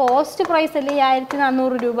അയാളുടെ കോസ്റ്റ് പ്രൈസ് അല്ലേ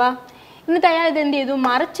 1400 രൂപ. എന്നിട്ട് അയാൾ ഇതെന്ത് ചെയ്തു?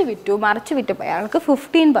 മറിച്ച് വിറ്റപ്പോൾ അയാൾക്ക്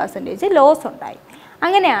 15% ലോസ് ഉണ്ടായി.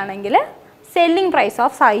 അങ്ങനെയാണെങ്കിൽ സെല്ലിംഗ് പ്രൈസ്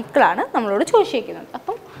ഓഫ് സൈക്കിളാണ് നമ്മളോട് ചോദിച്ചിരിക്കുന്നത്.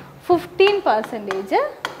 അപ്പം 15%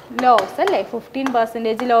 ലോസ് അല്ലേ.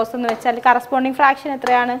 15% ലോസ് എന്ന് വെച്ചാൽ കറസ്പോണ്ടിങ് ഫ്രാക്ഷൻ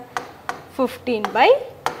എത്രയാണ്?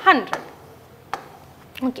 15/100.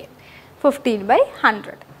 ഓക്കെ,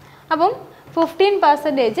 15/100. അപ്പം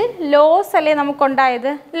 15% ലോസ് അല്ലേ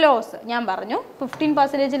നമുക്കുണ്ടായത്? ലോസ് ഞാൻ പറഞ്ഞു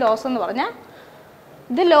 15% ലോസ് എന്ന് പറഞ്ഞാൽ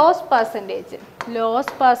ഇത് ലോസ് പെർസെൻറ്റേജ്.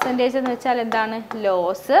 ലോസ് പെർസെൻറ്റേജ് എന്ന് വെച്ചാൽ എന്താണ്?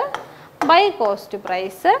 Loss by cost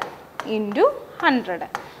price into 100.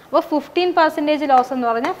 അപ്പോൾ 15% ലോസ് എന്ന്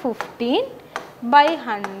പറഞ്ഞാൽ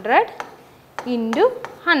 15/100 ഇൻറ്റു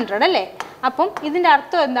 100 അല്ലേ. അപ്പം ഇതിൻ്റെ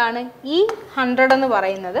അർത്ഥം എന്താണ്? ഈ 100 എന്ന്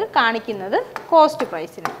പറയുന്നത് കാണിക്കുന്നത് കോസ്റ്റ്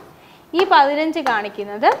പ്രൈസിന്, ഈ 15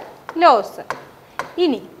 കാണിക്കുന്നത് ലോസ്.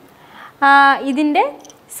 ഇനി ഇതിൻ്റെ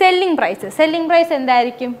സെല്ലിംഗ് പ്രൈസ്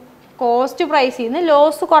എന്തായിരിക്കും? കോസ്റ്റ് പ്രൈസിൽ നിന്ന്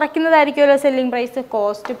loss കുറയ്ക്കുന്നതായിരിക്കുമല്ലോ selling price.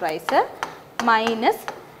 Cost price minus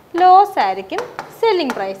loss ആയിരിക്കും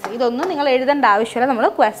സെല്ലിംഗ് പ്രൈസ്. ഇതൊന്നും നിങ്ങൾ എഴുതേണ്ട ആവശ്യമില്ല. നമ്മൾ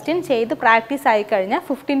ക്വസ്റ്റ്യൻ ചെയ്ത് പ്രാക്ടീസ് ആയി കഴിഞ്ഞാൽ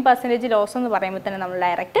 15% ലോസ് എന്ന് പറയുമ്പോൾ തന്നെ നമ്മൾ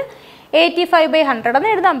ഡയറക്റ്റ് 85/100 എന്ന്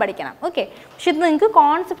എഴുതാൻ പഠിക്കണം. ഓക്കെ, പക്ഷെ ഇത് നിങ്ങൾക്ക്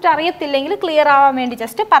കോൺസെപ്റ്റ് അറിയത്തില്ലെങ്കിൽ ക്ലിയർ ആവാൻ വേണ്ടി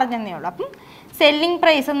ജസ്റ്റ് പറഞ്ഞതേ ഉള്ളൂ. അപ്പം സെല്ലിംഗ്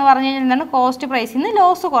പ്രൈസ് എന്ന് പറഞ്ഞു കഴിഞ്ഞാൽ എന്താണ്? കോസ്റ്റ് പ്രൈസിൽ നിന്ന്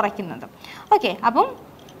ലോസ് കുറയ്ക്കുന്നത്. ഓക്കെ, അപ്പം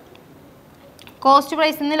കോസ്റ്റ്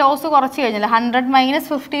പ്രൈസിൽ നിന്ന് ലോസ് കുറച്ച് കഴിഞ്ഞാൽ 100 -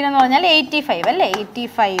 15 എന്ന് പറഞ്ഞാൽ 85 അല്ലേ.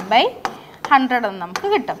 85/100 എന്ന് നമുക്ക്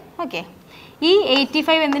കിട്ടും. ഓക്കെ, ഈ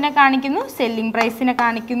 85 എന്തിനെ കാണിക്കുന്നു? സെല്ലിംഗ് പ്രൈസിനെ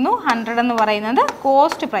കാണിക്കുന്നു. 100 എന്ന് പറയുന്നത്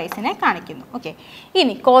കോസ്റ്റ് പ്രൈസിനെ കാണിക്കുന്നു. ഓക്കെ,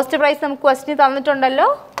 ഇനി കോസ്റ്റ് പ്രൈസ് നമുക്ക് ക്വസ്റ്റ്യൻ തന്നിട്ടുണ്ടല്ലോ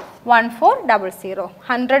 1400.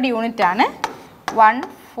 100 യൂണിറ്റ് ആണ്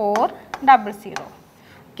 1400.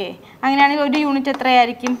 ഓക്കെ, അങ്ങനെയാണെങ്കിൽ 1 യൂണിറ്റ്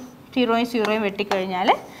എത്രയായിരിക്കും? 0 0 വെട്ടിക്കഴിഞ്ഞാൽ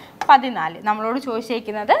 14. നമ്മളോട്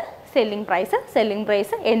ചോദിച്ചിരിക്കുന്നത് സെല്ലിംഗ് പ്രൈസ്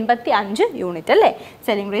 85 യൂണിറ്റ് അല്ലേ.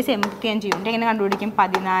 സെല്ലിംഗ് പ്രൈസ് 85 യൂണിറ്റ് എങ്ങനെ കണ്ടുപിടിക്കും?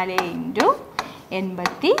 14 ×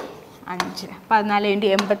 85. 14 ×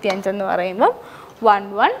 85 എന്ന് പറയുമ്പോൾ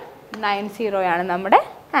 1190 നമ്മുടെ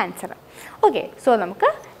ആൻസർ. ഓക്കെ, സോ നമുക്ക്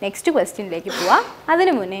നെക്സ്റ്റ് ക്വസ്റ്റ്യനിലേക്ക് പോവാം.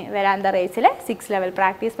 അതിനു മുന്നേ വരാന്ത റേസിലെ 6 ലെവൽ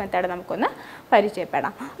പ്രാക്ടീസ് മെത്തേഡ് നമുക്കൊന്ന്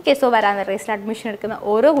പരിചയപ്പെടാം. ഓക്കെ, സോ വരാന്ത റേസിൽ അഡ്മിഷൻ എടുക്കുന്ന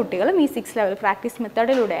ഓരോ കുട്ടികളും ഈ 6 ലെവൽ പ്രാക്ടീസ്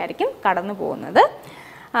മെത്തേഡിലൂടെ ആയിരിക്കും കടന്നു പോകുന്നത്.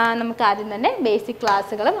 നമുക്ക് ആദ്യം തന്നെ ബേസിക്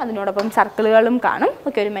ക്ലാസ്സുകളും അതിനോടൊപ്പം സർക്കിളുകളും കാണും.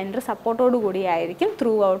 ഓക്കെ, ഒരു മെൻറ്റർ സപ്പോർട്ടോടു കൂടിയായിരിക്കും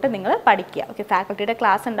ത്രൂ ഔട്ട് നിങ്ങൾ പഠിക്കുക. ഓക്കെ, ഫാക്കൽറ്റിയുടെ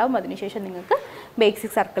ക്ലാസ് ഉണ്ടാവും. അതിനുശേഷം നിങ്ങൾക്ക്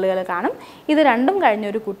ബേസിക് സർക്കിളുകൾ കാണും. ഇത് രണ്ടും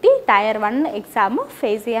കഴിഞ്ഞൊരു കുട്ടി ടയർ 1 എക്സാം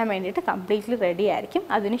ഫേസ് ചെയ്യാൻ വേണ്ടിയിട്ട് കംപ്ലീറ്റ്ലി റെഡി ആയിരിക്കും.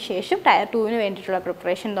 അതിനുശേഷം ടയർ 2 വേണ്ടിയിട്ടുള്ള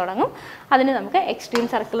പ്രിപ്പറേഷൻ തുടങ്ങും. അതിന് നമുക്ക് എക്സ്ട്രീം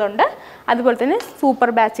സർക്കിളുണ്ട്, അതുപോലെ തന്നെ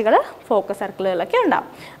സൂപ്പർ ബാച്ചുകൾ, ഫോക്കസ് സർക്കിളുകളൊക്കെ ഉണ്ടാവും.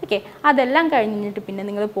 ഓക്കെ, അതെല്ലാം കഴിഞ്ഞിട്ട് പിന്നെ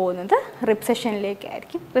നിങ്ങൾ പോകുന്നത് റിപ്പ്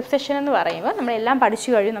സെഷനിലേക്കായിരിക്കും. റിപ്പ് സെഷൻ എന്ന് പറയുമ്പോൾ നമ്മളെല്ലാം പഠിച്ചു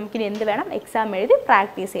കഴിഞ്ഞ് നമുക്കിനി എന്ത് വേണം? എക്സാം എഴുതി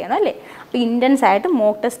പ്രാക്ടീസ് ചെയ്യണം അല്ലേ. അപ്പോൾ ഇൻറ്റൻസ് ആയിട്ട്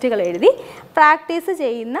മോക്ക് ടെസ്റ്റുകൾ എഴുതി പ്രാക്ടീസ്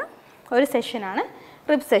ചെയ്യുന്ന ഒരു സെഷനാണ്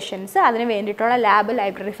റിബ് സെഷൻസ്, അതിന് വേണ്ടിയിട്ടുള്ള ലാബ്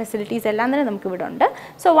ലൈബ്രറി ഫെസിലിറ്റീസ് എല്ലാം തന്നെ നമുക്ക് ഇവിടെ ഉണ്ട്.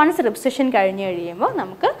 സോ വൺസ് റിബ് സെഷൻ കഴിഞ്ഞ് കഴിയുമ്പോൾ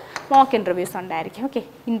നമുക്ക് മോക്ക് ഇൻ്റർവ്യൂസ് ഉണ്ടായിരിക്കും. ഓക്കെ,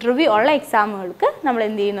 ഇൻ്റർവ്യൂ ഉള്ള എക്സാമുകൾക്ക് നമ്മൾ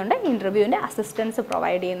എന്ത് ചെയ്യുന്നുണ്ട്, ഇൻ്റർവ്യൂവിൻ്റെ അസിസ്റ്റൻസ്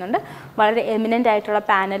പ്രൊവൈഡ് ചെയ്യുന്നുണ്ട്. വളരെ എമിനൻ്റ് ആയിട്ടുള്ള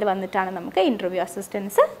പാനൽ വന്നിട്ടാണ് നമുക്ക് ഇൻ്റർവ്യൂ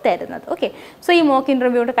അസിസ്റ്റൻസ് തരുന്നത്. ഓക്കെ, സോ ഈ മോക്ക്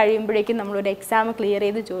ഇൻ്റർവ്യൂടെ കഴിയുമ്പോഴേക്കും നമ്മളൊരു എക്സാം ക്ലിയർ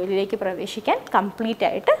ചെയ്ത് ജോലിയിലേക്ക് പ്രവേശിക്കാൻ കംപ്ലീറ്റ്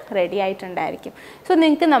ആയിട്ട് റെഡി ആയിട്ടുണ്ടായിരിക്കും. സോ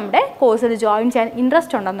നിങ്ങൾക്ക് നമ്മുടെ കോഴ്സിൽ ജോയിൻ ചെയ്യാൻ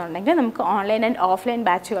ഇൻട്രസ്റ്റ് ഉണ്ടെന്നുണ്ടെങ്കിൽ നമുക്ക് ഓൺലൈൻ ആൻഡ് ഓഫ്ലൈൻ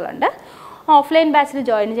ബാച്ചുകളുണ്ട്. ഓഫ്ലൈൻ ബാച്ചിൽ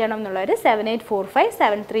ജോയിൻ ചെയ്യണം എന്നുള്ളവർ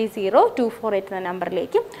 7845730248 എന്ന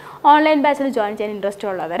നമ്പറിലേക്കും, ഓൺലൈൻ ബാച്ചിൽ ജോയിൻ ചെയ്യാൻ ഇൻട്രസ്റ്റ്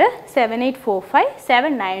ഉള്ളവർ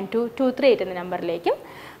 7845792238 എന്ന നമ്പറിലേക്കും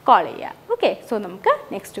കോൾ ചെയ്യുക. ഓക്കെ, സോ നമുക്ക്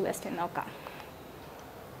നെക്സ്റ്റ് ക്വസ്റ്റ്യൻ നോക്കാം.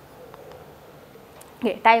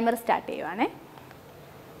 Okay, timer start ചെയ്യുവാണേ.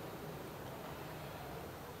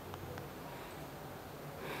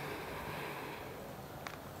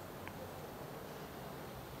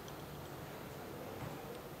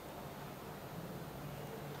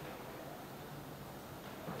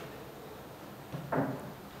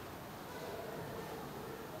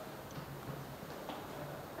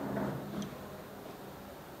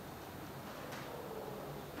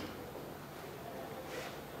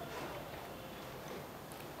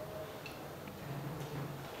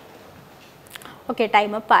 Okay,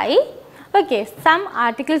 time up I. Okay, some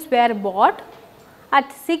articles were bought at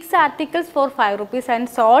 6 articles for 5 rupees and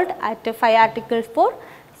sold at 5 articles for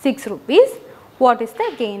 6 rupees. What is the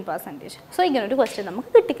gain percentage? So, ഇങ്ങനെ ഒരു question നമുക്ക്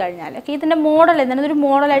കിട്ടിക്കഴിഞ്ഞാൽ ഇതിൻ്റെ model എന്താണ്, ഇതൊരു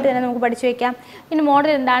മോഡലായിട്ട് തന്നെ നമുക്ക് പഠിച്ചു വയ്ക്കാം. ഇതിൻ്റെ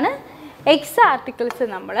മോഡൽ എന്താണ്, എക്സ് ആർട്ടിക്കിൾസ്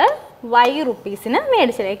നമ്മൾ വൈ റുപ്പീസിന്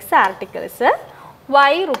മേടിച്ചത്, എക്സ് ആർട്ടിക്കിൾസ്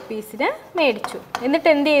വൈ റുപ്പീസിന് മേടിച്ചു. എന്നിട്ട്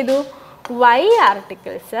എന്ത് ചെയ്തു, വൈ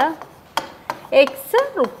ആർട്ടിക്കിൾസ് എക്സ്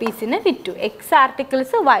റുപ്പീസിന് വിറ്റു. എക്സ്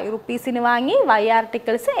ആർട്ടിക്കിൾസ് വൈ റുപ്പീസിന് വാങ്ങി, വൈ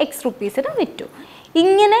ആർട്ടിക്കിൾസ് എക്സ് റുപ്പീസിന് വിറ്റു.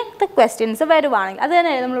 ഇങ്ങനത്തെ ക്വസ്റ്റ്യൻസ് വരുവാണെങ്കിൽ അത്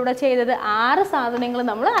തന്നെ നമ്മളിവിടെ ചെയ്തത്. 6 സാധനങ്ങൾ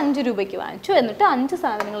നമ്മൾ 5 രൂപയ്ക്ക് വാങ്ങിച്ചു, എന്നിട്ട് 5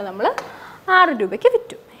 സാധനങ്ങൾ നമ്മൾ 6 രൂപയ്ക്ക്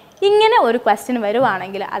വിറ്റു. ഇങ്ങനെ ഒരു ക്വസ്റ്റ്യൻ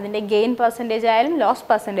വരുവാണെങ്കിൽ അതിൻ്റെ ഗെയിൻ പെർസെൻറ്റേജ് ആയാലും ലോസ്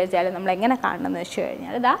പെർസെൻറ്റേജ് ആയാലും നമ്മൾ എങ്ങനെ കാണണമെന്ന് വെച്ച്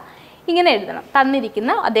കഴിഞ്ഞാൽ ഇതാ ഇങ്ങനെ എഴുതണം.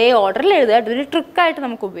 തന്നിരിക്കുന്ന അതേ ഓർഡറിൽ എഴുതുക. ഇതൊരു ട്രിക്കായിട്ട്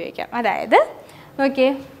നമുക്ക് ഉപയോഗിക്കാം. അതായത് ഓക്കെ,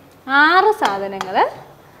 6 സാധനങ്ങൾ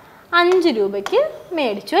 5 രൂപയ്ക്ക്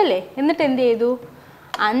മേടിച്ചു അല്ലേ, എന്നിട്ട് എന്ത് ചെയ്തു,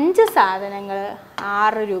 5 സാധനങ്ങൾ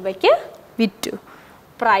 6 രൂപയ്ക്ക് വിറ്റു.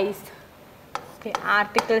 Price, okay,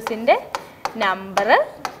 ആർട്ടിക്കിൾസിൻ്റെ number,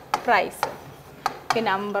 price, okay,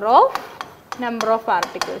 number of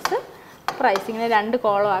articles, price. ഇങ്ങനെ 2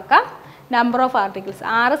 കോളം ആക്കാം. നമ്പർ ഓഫ് ആർട്ടിക്കിൾസ്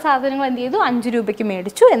 6 സാധനങ്ങൾ എന്ത് ചെയ്തു, 5 രൂപയ്ക്ക്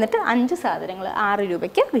മേടിച്ചു, എന്നിട്ട് 5 സാധനങ്ങൾ 6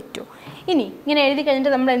 രൂപയ്ക്ക് വിറ്റു. ഇനി ഇങ്ങനെ എഴുതി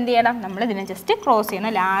കഴിഞ്ഞിട്ട് നമ്മൾ എന്ത് ചെയ്യണം, നമ്മൾ ഇതിനെ ജസ്റ്റ് ക്രോസ് ചെയ്യണം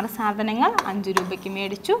അല്ലേ. 6 സാധനങ്ങൾ 5 രൂപയ്ക്ക്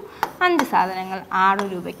മേടിച്ചു, 5 സാധനങ്ങൾ 6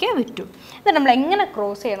 രൂപയ്ക്ക് വിറ്റു. എന്നിട്ട് നമ്മൾ എങ്ങനെ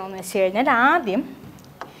ക്രോസ് ചെയ്യണമെന്ന് വെച്ച് കഴിഞ്ഞാൽ ആദ്യം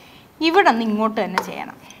ഇവിടെ നിന്ന് ഇങ്ങോട്ട് തന്നെ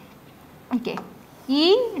ചെയ്യണം. ഓക്കെ, ഈ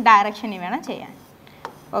ഡയറക്ഷനിൽ വേണം ചെയ്യാൻ.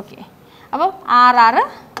 ഓക്കെ, അപ്പോൾ 6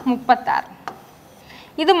 36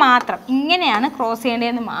 ഇത് മാത്രം ഇങ്ങനെയാണ് ക്രോസ്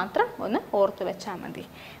ചെയ്യേണ്ടതെന്ന് മാത്രം ഒന്ന് ഓർത്ത് വെച്ചാൽ മതി.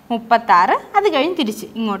 36 അത് കഴിഞ്ഞ് തിരിച്ച്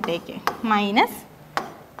ഇങ്ങോട്ടേക്ക്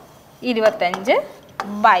 -25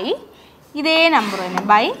 ബൈ ഇതേ നമ്പർ തന്നെ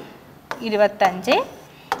ബൈ 25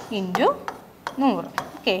 × 100.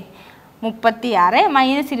 Okay, 36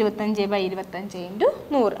 -25 by 25 ×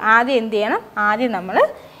 100. ആദ്യം എന്ത് ചെയ്യണം, ആദ്യം നമ്മൾ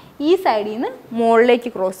ഈ സൈഡിൽ നിന്ന് മുകളിലേക്ക്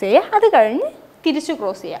ക്രോസ് ചെയ്യുക, അത് കഴിഞ്ഞ് തിരിച്ച്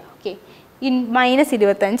ക്രോസ് ചെയ്യുക. Okay,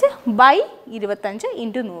 -25 by 25 ×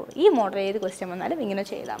 100. ഈ മോഡൽ ഏത് ക്വസ്റ്റ്യൻ വന്നാലും ഇങ്ങനെ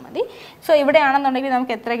ചെയ്താൽ മതി. സോ ഇവിടെയാണെന്നുണ്ടെങ്കിൽ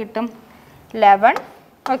നമുക്ക് എത്ര കിട്ടും, 11.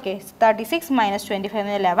 ഓക്കെ, 36 - 25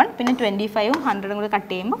 11, പിന്നെ 25ഉം 100ഉം കൂടി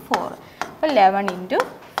കട്ട് ചെയ്യുമ്പോൾ 4. അപ്പോൾ 11 ×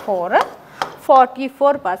 4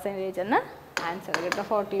 44% എന്ന് ആൻസർ കിട്ടും.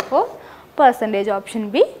 44% ഓപ്ഷൻ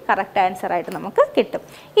ബി കറക്റ്റ് ആൻസർ ആയിട്ട് നമുക്ക് കിട്ടും.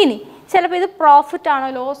 ഇനി ചിലപ്പോൾ ഇത് പ്രോഫിറ്റ് ആണോ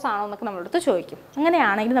ലോസ് ആണോ എന്നൊക്കെ നമ്മളടുത്ത് ചോദിക്കും.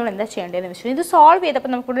 അങ്ങനെയാണെങ്കിൽ നമ്മൾ എന്താ ചെയ്യേണ്ടതെന്ന് വെച്ചാൽ ഇത് സോൾവ്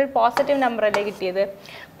ചെയ്തപ്പോൾ നമുക്കിവിടെ ഒരു പോസിറ്റീവ് നമ്പർ അല്ലേ കിട്ടിയത്.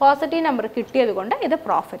 പോസിറ്റീവ് നമ്പർ കിട്ടിയത് കൊണ്ട് ഇത്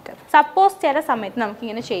പ്രോഫിറ്റ്. സപ്പോസ് ചില സമയത്ത്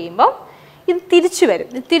നമുക്കിങ്ങനെ ചെയ്യുമ്പോൾ ഇത് തിരിച്ചു വരും.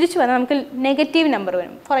 തിരിച്ചു വന്നാൽ നമുക്ക് നെഗറ്റീവ് നമ്പർ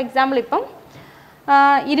വരും. ഫോർ എക്സാമ്പിൾ ഇപ്പം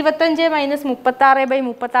 25 - 36 ബൈ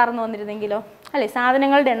 36 എന്ന് വന്നിരുന്നെങ്കിലോ അല്ലേ,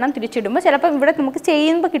 സാധനങ്ങളുടെ എണ്ണം തിരിച്ചിടുമ്പോൾ ചിലപ്പോൾ ഇവിടെ നമുക്ക്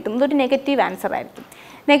ചെയ്യുമ്പോൾ കിട്ടുന്നത് ഒരു നെഗറ്റീവ് ആൻസർ ആയിരിക്കും.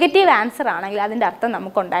 നെഗറ്റീവ് ആൻസർ ആണെങ്കിൽ അതിൻ്റെ അർത്ഥം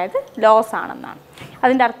നമുക്കുണ്ടായത് ലോസ് ആണെന്നാണ്.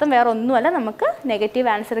 അതിൻ്റെ അർത്ഥം വേറെ ഒന്നുമല്ല, നമുക്ക് നെഗറ്റീവ്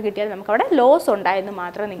ആൻസർ കിട്ടിയാൽ നമുക്കവിടെ ലോസ് ഉണ്ടായെന്ന്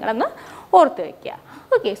മാത്രം നിങ്ങളൊന്ന് ഓർത്ത് വയ്ക്കുക.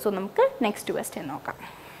 ഓക്കെ, സോ നമുക്ക് നെക്സ്റ്റ് ക്വസ്റ്റ്യൻ നോക്കാം.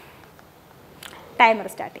 Timer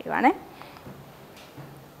start ചെയ്യുവാണേ.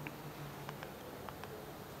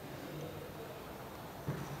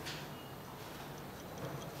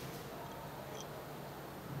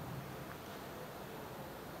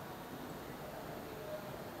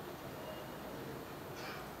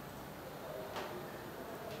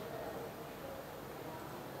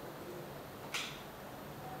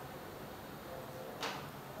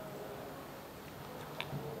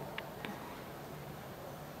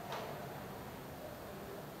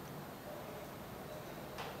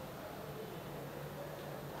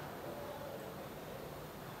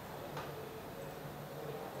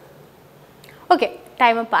 Okay,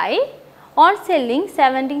 time up ആയി. On selling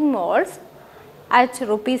 17 malls at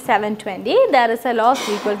rupees 720, there is a loss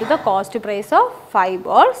equal to the cost price of 5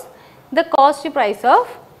 balls. The cost price of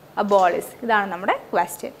a ball is. ഇതാണ് നമ്മുടെ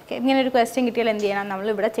question. Okay, ഇങ്ങനെ ഒരു question കിട്ടിയാൽ എന്ത് ചെയ്യണം? നമ്മൾ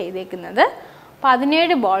ഇവിടെ ചെയ്തേക്കുന്നത്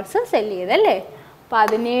 17 ബോൾസ് സെല്ല് ചെയ്തല്ലേ?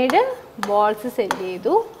 17 ബോൾസ് സെല്ല്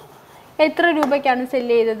ചെയ്തു. എത്ര രൂപയ്ക്കാണ്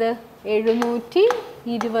സെല്ല് ചെയ്തത്? 720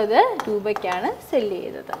 രൂപയ്ക്കാണ് സെല്ല്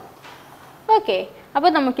ചെയ്തത്. ഓക്കെ, അപ്പോൾ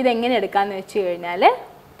നമുക്കിത് എങ്ങനെ എടുക്കാമെന്ന് വെച്ച് കഴിഞ്ഞാൽ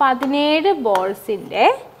 17 ബോൾസിൻ്റെ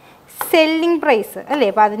സെല്ലിംഗ് പ്രൈസ് അല്ലേ?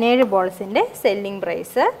 17 ബോൾസിൻ്റെ selling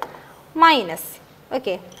price minus.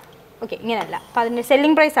 Okay okay, ഇങ്ങനെയല്ല,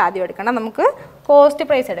 സെല്ലിംഗ് പ്രൈസ് ആദ്യം എടുക്കണം. നമുക്ക് കോസ്റ്റ്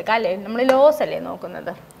പ്രൈസ് എടുക്കാം അല്ലേ? നമ്മൾ ലോസ് അല്ലേ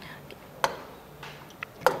നോക്കുന്നത്?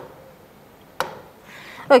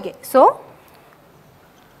 Okay, so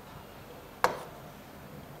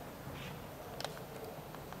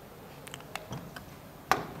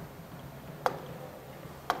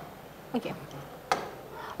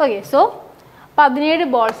okay so 17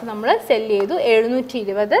 balls നമ്മൾ സെല്ല് ചെയ്തു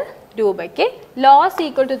 720 രൂപയ്ക്ക്. Loss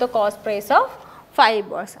equal to the cost price of 5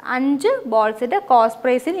 balls. 5 ബോൾസിൻ്റെ cost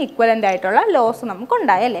പ്രൈസിന് ഈക്വലൻ്റ് ആയിട്ടുള്ള ലോസ്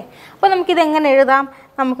നമുക്കുണ്ടായി അല്ലേ? അപ്പോൾ നമുക്കിതെങ്ങനെ എഴുതാം?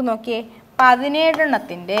 നമുക്ക് നോക്കിയേ, 17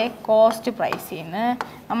 എണ്ണത്തിൻ്റെ കോസ്റ്റ് പ്രൈസിൽ നിന്ന്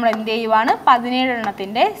നമ്മൾ എന്ത് ചെയ്യുവാണ്? 17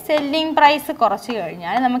 എണ്ണത്തിൻ്റെ സെല്ലിംഗ് പ്രൈസ് കുറച്ച്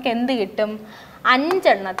കഴിഞ്ഞാൽ നമുക്ക് എന്ത് കിട്ടും? 5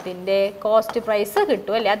 എണ്ണത്തിൻ്റെ കോസ്റ്റ് പ്രൈസ്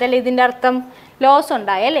കിട്ടും അല്ലേ? അതല്ലേ ഇതിൻ്റെ അർത്ഥം? ലോസ്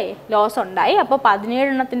ഉണ്ടായി അല്ലേ? ലോസ് ഉണ്ടായി. അപ്പോൾ 17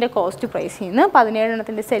 എണ്ണത്തിൻ്റെ കോസ്റ്റ് പ്രൈസിൽ നിന്ന് 17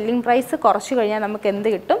 എണ്ണത്തിൻ്റെ സെല്ലിംഗ് പ്രൈസ് കുറച്ച് കഴിഞ്ഞാൽ നമുക്ക് എന്ത്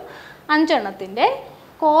കിട്ടും? 5 എണ്ണത്തിൻ്റെ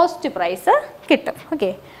കോസ്റ്റ് പ്രൈസ് കിട്ടും. ഓക്കെ,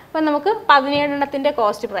 അപ്പോൾ നമുക്ക് 17 എണ്ണത്തിൻ്റെ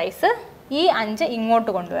കോസ്റ്റ് പ്രൈസ് ഈ 5 ഇങ്ങോട്ട്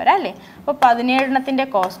കൊണ്ടുവരാം അല്ലേ? അപ്പോൾ 17 എണ്ണത്തിൻ്റെ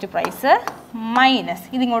കോസ്റ്റ് പ്രൈസ് മൈനസ്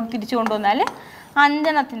ഇതിങ്ങോട്ട് തിരിച്ചു കൊണ്ടുവന്നാൽ 5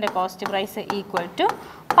 എണ്ണത്തിൻ്റെ cost price equal to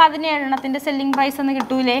 17 എണ്ണത്തിൻ്റെ selling price എന്ന്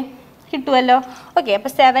കിട്ടൂലേ? കിട്ടുമല്ലോ. ഓക്കെ,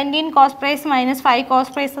 അപ്പോൾ 17 cost price minus 5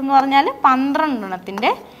 cost price എന്ന് പറഞ്ഞാൽ 12 എണ്ണത്തിൻ്റെ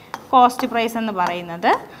കോസ്റ്റ് പ്രൈസ് എന്ന് പറയുന്നത്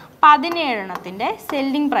 17 എണ്ണത്തിൻ്റെ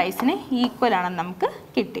സെല്ലിംഗ് പ്രൈസിന് ഈക്വൽ ആണെന്ന് നമുക്ക്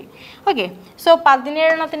കിട്ടി. ഓക്കെ, സോ 17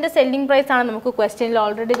 എണ്ണത്തിൻ്റെ സെല്ലിംഗ് പ്രൈസാണ് നമുക്ക് ക്വസ്റ്റ്യനിൽ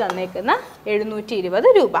ഓൾറെഡി തന്നേക്കുന്ന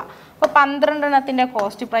 720 രൂപ. അപ്പോൾ 12 എണ്ണത്തിൻ്റെ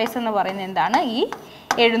കോസ്റ്റ് പ്രൈസ് എന്ന് പറയുന്നത് എന്താണ്? ഈ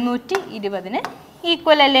 720ന്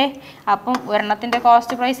ഈക്വൽ അല്ലേ? അപ്പം ഒരെണ്ണത്തിൻ്റെ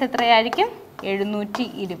കോസ്റ്റ് പ്രൈസ് എത്രയായിരിക്കും?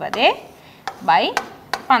 720/12.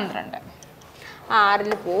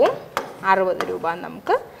 6 പോവും 60 രൂപ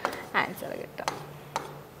നമുക്ക് ആൻസർ കിട്ടും.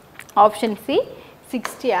 ഓപ്ഷൻ സി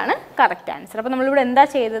 60 ആണ് കറക്റ്റ് ആൻസർ. അപ്പോൾ നമ്മളിവിടെ എന്താ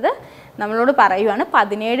ചെയ്തത്? നമ്മളോട് പറയുവാണ്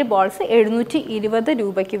 17 ബോൾസ് 720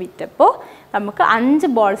 രൂപയ്ക്ക് വിറ്റപ്പോൾ നമുക്ക് 5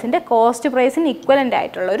 ബോൾസിൻ്റെ കോസ്റ്റ് പ്രൈസിന് ഇക്വലൻ്റ്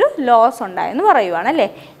ആയിട്ടുള്ളൊരു ലോസ് ഉണ്ടായെന്ന് പറയുവാണ് അല്ലേ?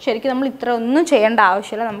 ശരിക്കും നമ്മൾ ഇത്ര ഒന്നും ചെയ്യേണ്ട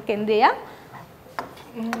ആവശ്യമില്ല. നമുക്ക് എന്ത് ചെയ്യാം?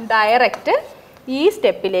 ഡയറക്റ്റ് ഈ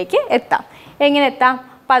സ്റ്റെപ്പിലേക്ക് എത്താം. എങ്ങനെ എത്താം?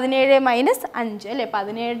 17 മൈനസ് 5 അല്ലേ?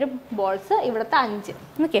 17 ബോൾസ് ഇവിടുത്തെ 5.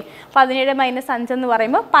 ഓക്കെ, 17 മൈനസ് 5 എന്ന്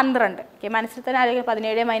പറയുമ്പോൾ 12. ഓക്കെ, മനസ്സിൽ തന്നെ ആലോചിക്കുക,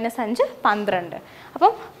 17 മൈനസ് 5 12.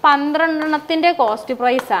 അപ്പം 12 എണ്ണത്തിൻ്റെ കോസ്റ്റ്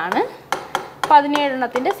പ്രൈസാണ് 17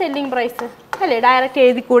 എണ്ണത്തിൻ്റെ സെല്ലിംഗ് പ്രൈസ് അല്ലേ? ഡയറക്റ്റ്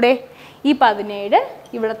എഴുതിക്കൂടെ? ഈ 17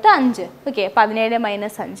 ഇവിടുത്തെ 5. Okay, 17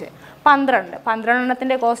 minus 5 12. 12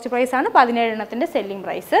 എണ്ണത്തിൻ്റെ കോസ്റ്റ് പ്രൈസാണ് 17 എണ്ണത്തിൻ്റെ സെല്ലിംഗ്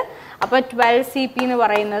പ്രൈസ്. അപ്പോൾ 12 CP എന്ന്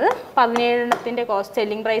പറയുന്നത് 17 എണ്ണത്തിൻ്റെ കോസ്റ്റ്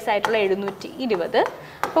സെല്ലിംഗ് പ്രൈസ് ആയിട്ടുള്ള 720.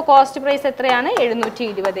 അപ്പോൾ കോസ്റ്റ് പ്രൈസ് എത്രയാണ്?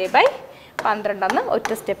 720/12 എന്ന്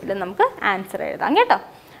ഒറ്റ സ്റ്റെപ്പിൽ നമുക്ക് ആൻസർ എഴുതാം കേട്ടോ.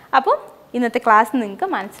 അപ്പോൾ ഇന്നത്തെ ക്ലാസ് നിങ്ങൾക്ക്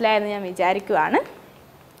മനസ്സിലായെന്ന് ഞാൻ വിചാരിക്കുകയാണ്.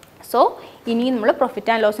 സോ ഇനിയും നമ്മൾ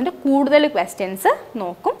പ്രോഫിറ്റ് ആൻഡ് ലോസിൻ്റെ കൂടുതൽ ക്വസ്റ്റ്യൻസ്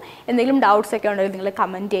നോക്കും. എന്തെങ്കിലും ഡൗട്ട്സ് ഒക്കെ ഉണ്ടെങ്കിൽ നിങ്ങൾ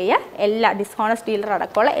കമൻറ്റ് ചെയ്യുക. എല്ലാ ഡിസ്ഹോണസ്റ്റ് ഡീലർ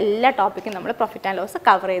അടക്കമുള്ള എല്ലാ ടോപ്പിക്കും നമ്മൾ പ്രോഫിറ്റ് ആൻഡ് ലോസ്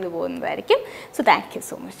കവർ ചെയ്ത് പോകുന്നതായിരിക്കും. So thank you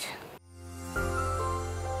so much.